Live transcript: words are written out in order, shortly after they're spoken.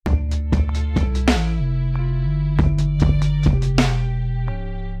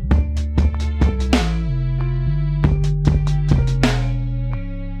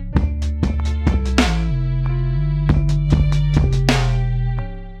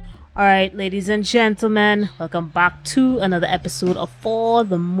All right, ladies and gentlemen, welcome back to another episode of For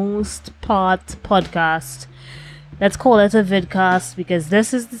the Most Part podcast. Let's call it a vidcast because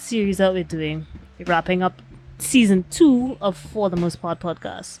this is the series that we're doing. We're wrapping up season 2 of For the Most Part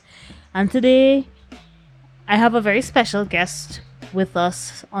podcast. And today, I have a very special guest with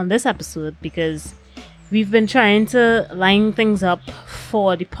us on this episode because we've been trying to line things up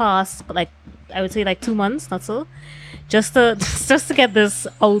for the past, I would say, 2 months, not so, just to just to get this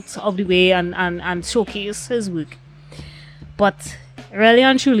out of the way and showcase his work. But really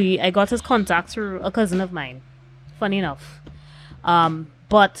and truly, I got his contact through a cousin of mine. Funny enough.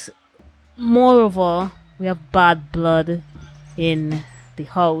 But moreover, we have Bad Blood in the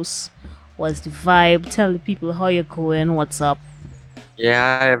house. What's the vibe? Tell the people how you're going. What's up?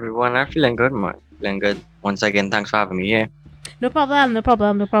 Yeah, hi everyone. I'm feeling good, man. Feeling good. Once again, thanks for having me here. No problem. No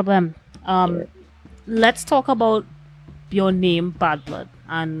problem. No problem. Yeah. Let's talk about your name, Bad Blood,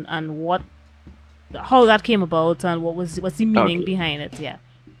 and what how that came about and what's the meaning Okay. behind it. Yeah.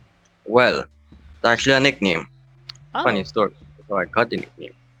 Well, it's actually a nickname. Funny Oh, story. How I got the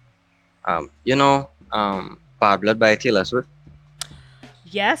nickname. Bad Blood by Taylor Swift.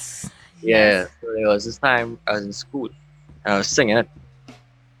 yes, Yeah. yes. So there was this time I was in school and I was singing it,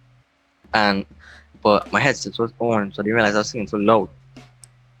 and but my headset was on, so I didn't realize I was singing so loud.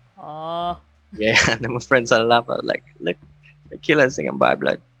 Oh, Yeah. And then my friends started laughing. I was like, "Look, the killer is singing Bad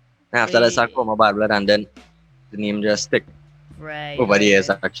Blood." And after that, I started eh, calling my Bad Blood, and then the name just stick right, over the right, years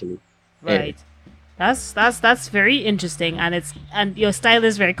right, actually. Yeah. right. That's very interesting, and your style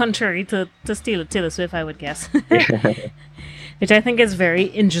is very contrary to Taylor Swift, I would guess, Yeah. which I think is very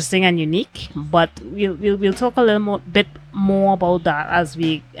interesting and unique. But we'll talk a bit more about that as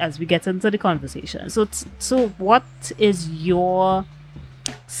we get into the conversation. So what is your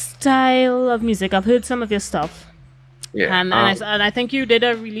style of music? I've heard some of your stuff, Yeah. and I think you did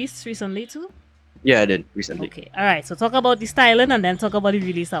a release recently too. Yeah, I did recently. Okay, all right. So talk about the styling and then talk about the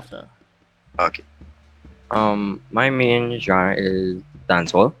release after. Okay. My main genre is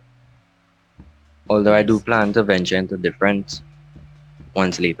dancehall, although I do Nice. plan to venture into different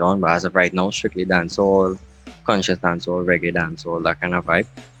ones later on, but as of right now, strictly dancehall, conscious dancehall, reggae dancehall, that kind of vibe.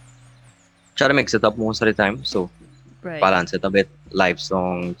 Try to mix it up most of the time, so Right. balance it a bit. Live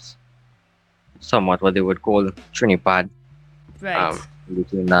songs, somewhat what they would call Trinipad. Right. In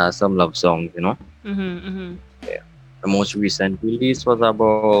between that, some love songs. Mhm. Mhm. Yeah. The most recent release was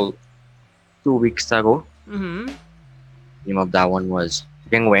about 2 weeks ago. Mhm. Name of that one was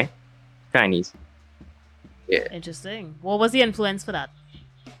Wei, Chinese. Yeah. Interesting. What was the influence for that?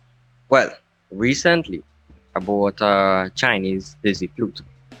 Well, recently I bought a Chinese dizzy flute.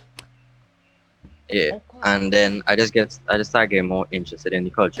 Yeah. Okay. And then I just started getting more interested in the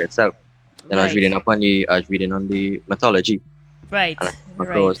culture itself. Then Right. I was reading on the mythology, and I Right. came Right.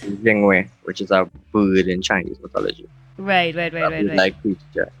 across the Wei, which is a bird in Chinese mythology. Right. Right. Right. A Right. bird Right. like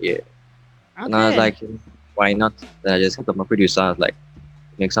creature. Yeah. And I was Okay. like, why not? Then I just hit up my producer. I was like,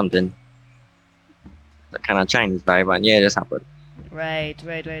 make something that kind of Chinese vibe, and yeah, it just happened. Right.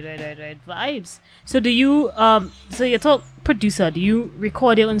 Right. Right. Right. Right. Right. Vibes. So do you So you talk producer? Do you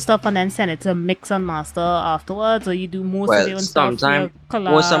record your own stuff and then send it to mix and master afterwards, or you do most of Well, your own stuff via sometimes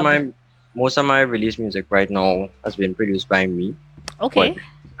most of collab? my most of my release music right now has been produced by me, but Okay.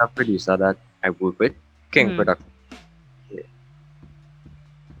 a producer that I work with, King Mhm. Production,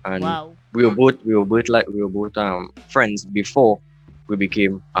 and Wow. we were both friends before we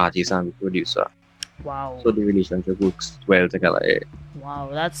became artists and producer. Wow. So the relationship works well together. Yeah. Wow,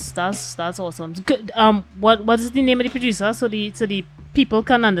 that's awesome. Good. What is the name of the producer so the people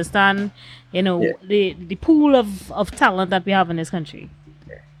can understand, Yeah. the pool of talent that we have in this country.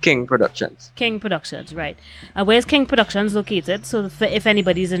 King Productions. King Productions, right? Where's King Productions located? So if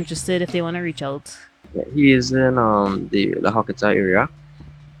anybody's interested, if they want to reach out, Yeah, he is in the La Hakata area.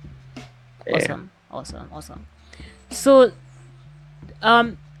 Yeah. awesome, awesome, awesome. So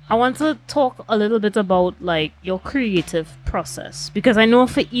um, I want to talk a little bit about like your creative process because I know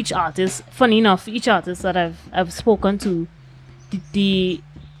for each artist, funny enough, for each artist that I've spoken to, the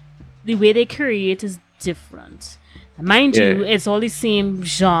the way they create is different. Mind you, Yeah. it's all the same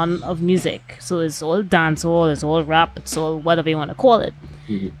genre of music. So it's all dancehall, it's all rap, it's all whatever you want to call it.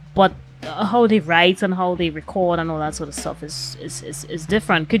 Mhm. But how they write and how they record and all that sort of stuff is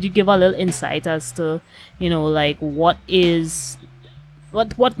different. Could you give a little insight as to, like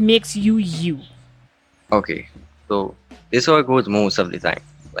what makes you you? Okay. So this is how it goes most of the time,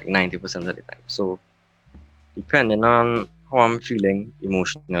 like 90% of the time. So depending on how I'm feeling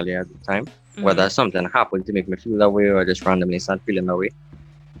emotionally at the time, whether Mm-hmm. something happened to make me feel that way or just randomly start feeling that way,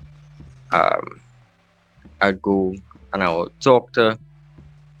 um, I'd go and I would talk to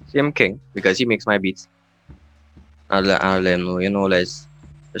CM King because he makes my beats. I'll let him know, let's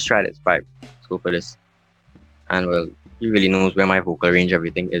try this vibe. Let's go for this. And well, he really knows where my vocal range,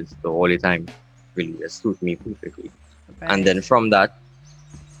 everything is the all the time. Really, it suits me perfectly. And Right. then from that,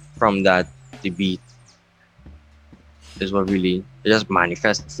 the beat is what really it just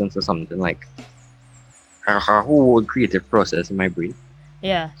manifests into something like a whole creative process in my brain.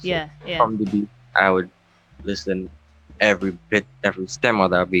 Yeah, So yeah, yeah. from the beat, I would listen every bit, every stem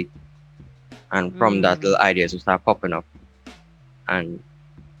of that beat, and from that, Mm. little ideas will start popping up. And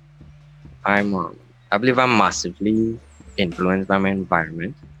I'm, I believe I'm massively influenced by my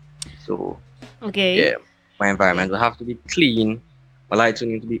environment. So Okay. yeah, my Okay. environment will have to be clean. My lights will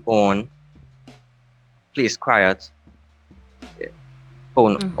need to be on. Place quiet. Yeah.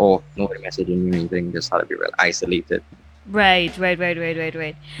 Phone Mm. off. Nobody messaging me or anything. Just have to be well isolated. Right, right, right, right, right,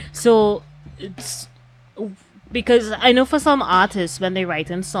 right. So it's because I know for some artists when they write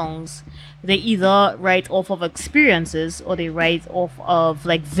in songs, they either write off of experiences or they write off of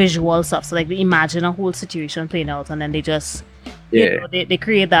like visual stuff. So like they imagine a whole situation playing out and then they just Yeah. they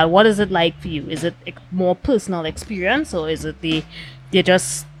create that. What is it like for you? Is it more personal experience or is it they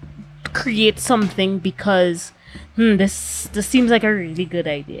just create something because this seems like a really good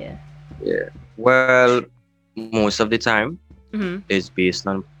idea. Yeah. Well, most of the time Mm-hmm. is based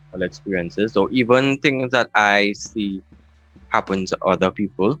on personal experiences. So even things that I see happen to other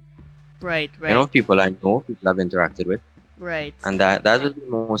people, Right, right, people I know, people I've interacted with, right. and that's what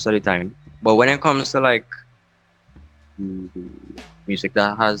most of the time. But when it comes to like the music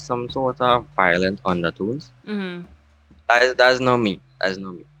that has some sort of violent undertones, Mm-hmm. that's not me. That's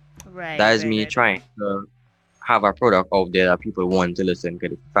not me. Right, That is right, me right, right. trying to have a product out there that people want to listen.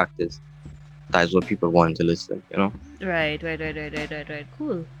 Because the fact is, that's what people want to listen. Right, right, right, right, right, right, right.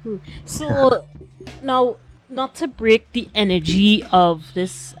 Cool, cool. So now, not to break the energy of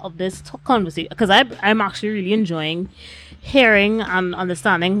this conversation, because I'm actually really enjoying hearing and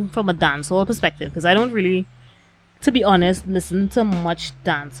understanding from a dancehall perspective, because I don't really, to be honest, listen to much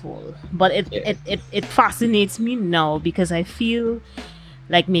dancehall, but it, Yeah. it it it fascinates me now because I feel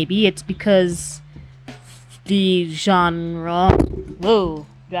like maybe it's because the genre. Whoa,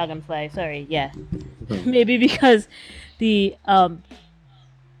 dragonfly. Sorry, yeah. Mhm. Maybe because the um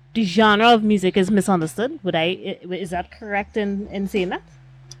the genre of music is misunderstood. Is that correct in saying that?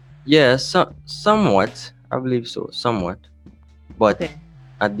 Yeah, somewhat. I believe so, somewhat. But Okay.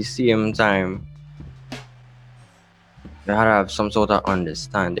 at the same time, you have to have some sort of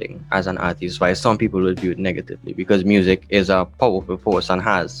understanding as an artist why some people will view it negatively because music is a powerful force and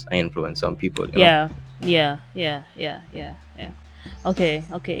has an influence on people. Yeah. Yeah. Yeah. Yeah. Yeah. Yeah. Okay.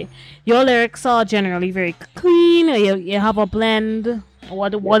 Okay. Your lyrics are generally very clean. Or you have a blend. Yeah,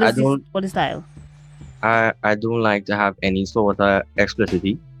 What is this? What is style? I don't like to have any sort of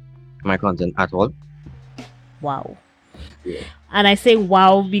explicitity in my content at all. Wow. Yeah. And I say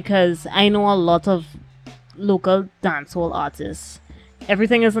wow because I know a lot of local dancehall artists.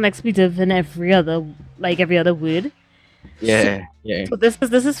 Everything is an expletive in every other word. So, Yeah, yeah. so this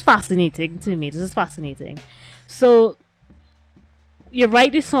is fascinating to me. This is fascinating. So you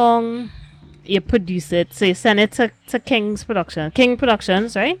write the song, you produce it, so you send it to King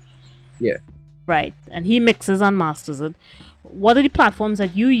Productions, right? Yeah. Right, and he mixes and masters it. What are the platforms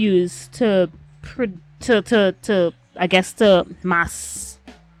that you use to I guess to mass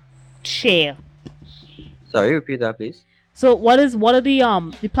share? Sorry, repeat that, please. So what are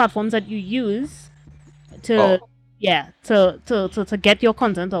the platforms that you use to Oh, yeah to get your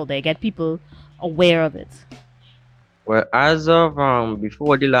content out there, get people aware of it? well, as of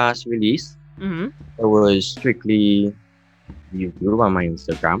before the last release, Mm-hmm. it was strictly YouTube on my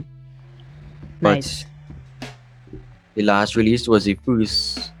Instagram. But Nice. the last release was the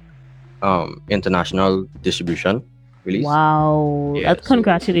first international distribution release. Wow. Yeah, so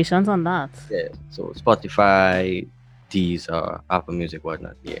Congratulations on that. yeah, so Spotify, Deezer, Apple Music,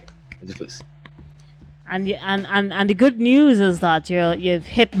 whatnot. Yeah, it's the first. And the good news is that you've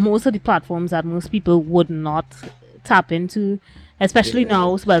hit most of the platforms that most people would not tap into, especially Yeah. now.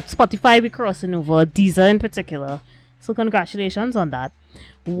 Well, Spotify we're crossing over, Deezer in particular. So congratulations on that.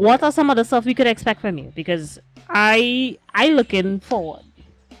 What Yeah. are some other stuff we could expect from you? Because I looking forward.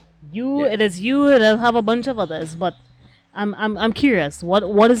 You Yeah. it is you. It'll have a bunch of others, but I'm curious.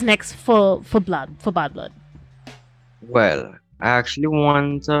 What is next for Bad Blood? Well, I actually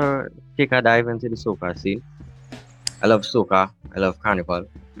want to take a dive into the soca scene. I love soca. I love carnival.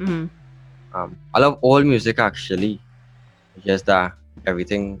 Mm-hmm. I love all music actually. It's just that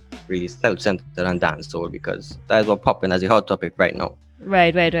everything really self-centered and dancehall because that is what popping as a hot topic right now.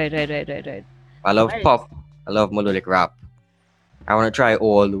 Right, right, right, right, right, right, right. I love Right. pop. I love melodic rap. I want to try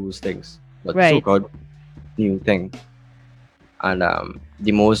all those things. But Right. soca, new thing. And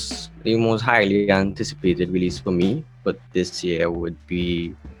the most highly anticipated release for me, but this year would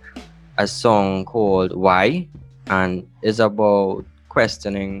be a song called Why, and is about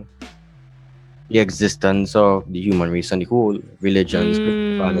questioning the existence of the human race and the whole religion,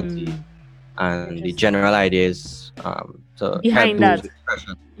 spirituality, Mm, and the interesting. general ideas to help Behind those that. with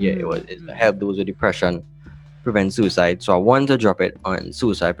depression. Yeah, Mm, it's to mm. help those with depression prevent suicide. So I want to drop it on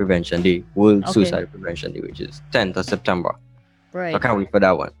Suicide Prevention Day, World Okay. Suicide Prevention Day, which is 10th of September. So I Right. can't wait for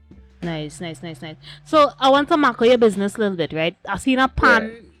that one. Nice, nice, nice, nice. So I want to mark out your business a little bit, right? I seen a Yeah,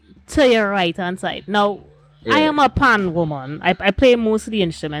 pan to your right hand side. Now, I yeah, am a pan woman. I play most of the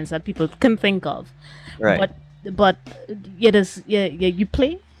instruments that people can think of, right. but but you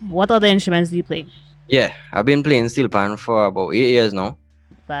play. What other instruments do you play? Yeah, I've been playing steel pan for about 8 years now.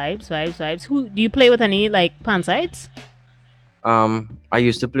 Vibes, vibes, vibes. Who do you play with? Any like pan sides? I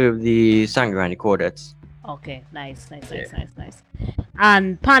used to play with the Sangrani Quartets. Okay, nice, nice, Yeah. nice, nice, nice.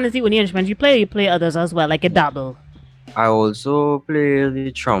 And pan is the only instrument you play. You play others as well, like a double. I also play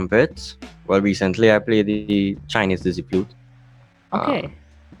the trumpet. Well, recently I play the Chinese dizzy flute. Um, Okay,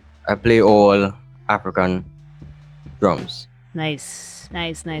 I play all African drums. nice,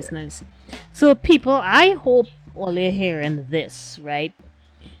 nice, Yeah. nice, nice. So people, I hope all you're hearing this, right?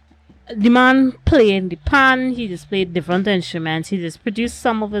 The man playing the pan, he just played different instruments, he just produced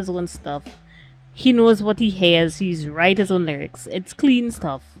some of his own stuff. He knows what he hears, he's write his own lyrics. It's clean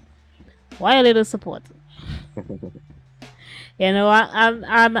stuff. Why a little support? You know,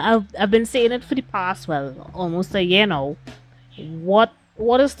 I've been saying it for the past, well, almost a year now. What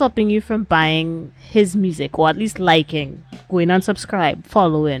is stopping you from buying his music, or at least liking, going and subscribe,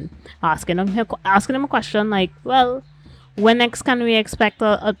 following, asking him a question like, well, when next can we expect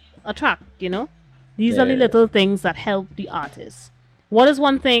a track? You know, these are the Yeah. little things that help the artist. What is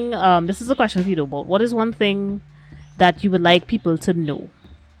one thing? This is a question for you, about what is one thing that you would like people to know?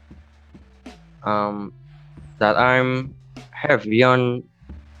 Um, that I'm heavy on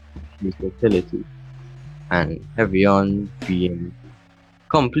versatility and heavy on being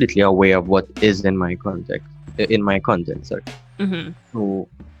completely aware of what is in my context, in my content. Sorry. Mm-hmm. So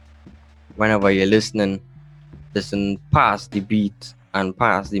whenever you're listening, listen past the beat and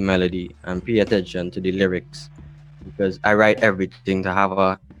past the melody and pay attention to the lyrics, because I write everything to have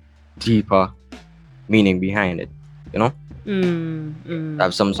a deeper meaning behind it. You know,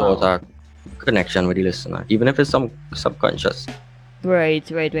 have some sort Wow. of connection with the listener, even if it's some subconscious. Right,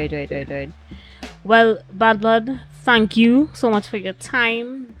 right, right, right, Yeah. right, right. Well, Bad Blood, thank you so much for your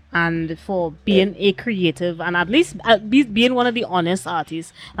time and for Yeah. being a creative and at least being one of the honest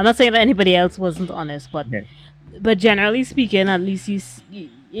artists. I'm not saying that anybody else wasn't honest, but Yeah. generally speaking, at least you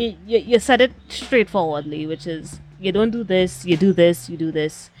said it straightforwardly, which is you don't do this, you do this, you do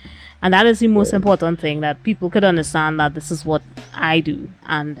this, and that is the most Yeah. important thing, that people could understand that this is what I do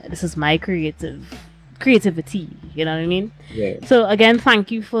and this is my creativity. You know what I mean? Yeah. So again,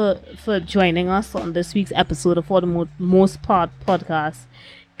 thank you for joining us on this week's episode of For the Most Part podcast.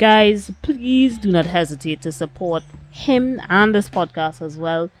 Guys, please do not hesitate to support him and this podcast as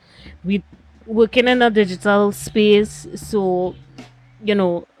well. We working in a digital space, so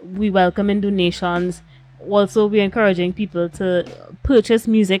we welcome in donations. Also, we're encouraging people to purchase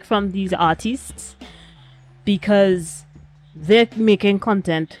music from these artists because they're making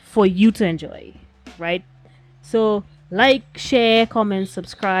content for you to enjoy, right? So, like, share, comment,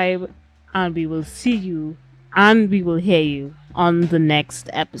 subscribe, and we will see you and we will hear you on the next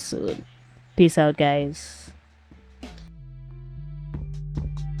episode. Peace out, guys.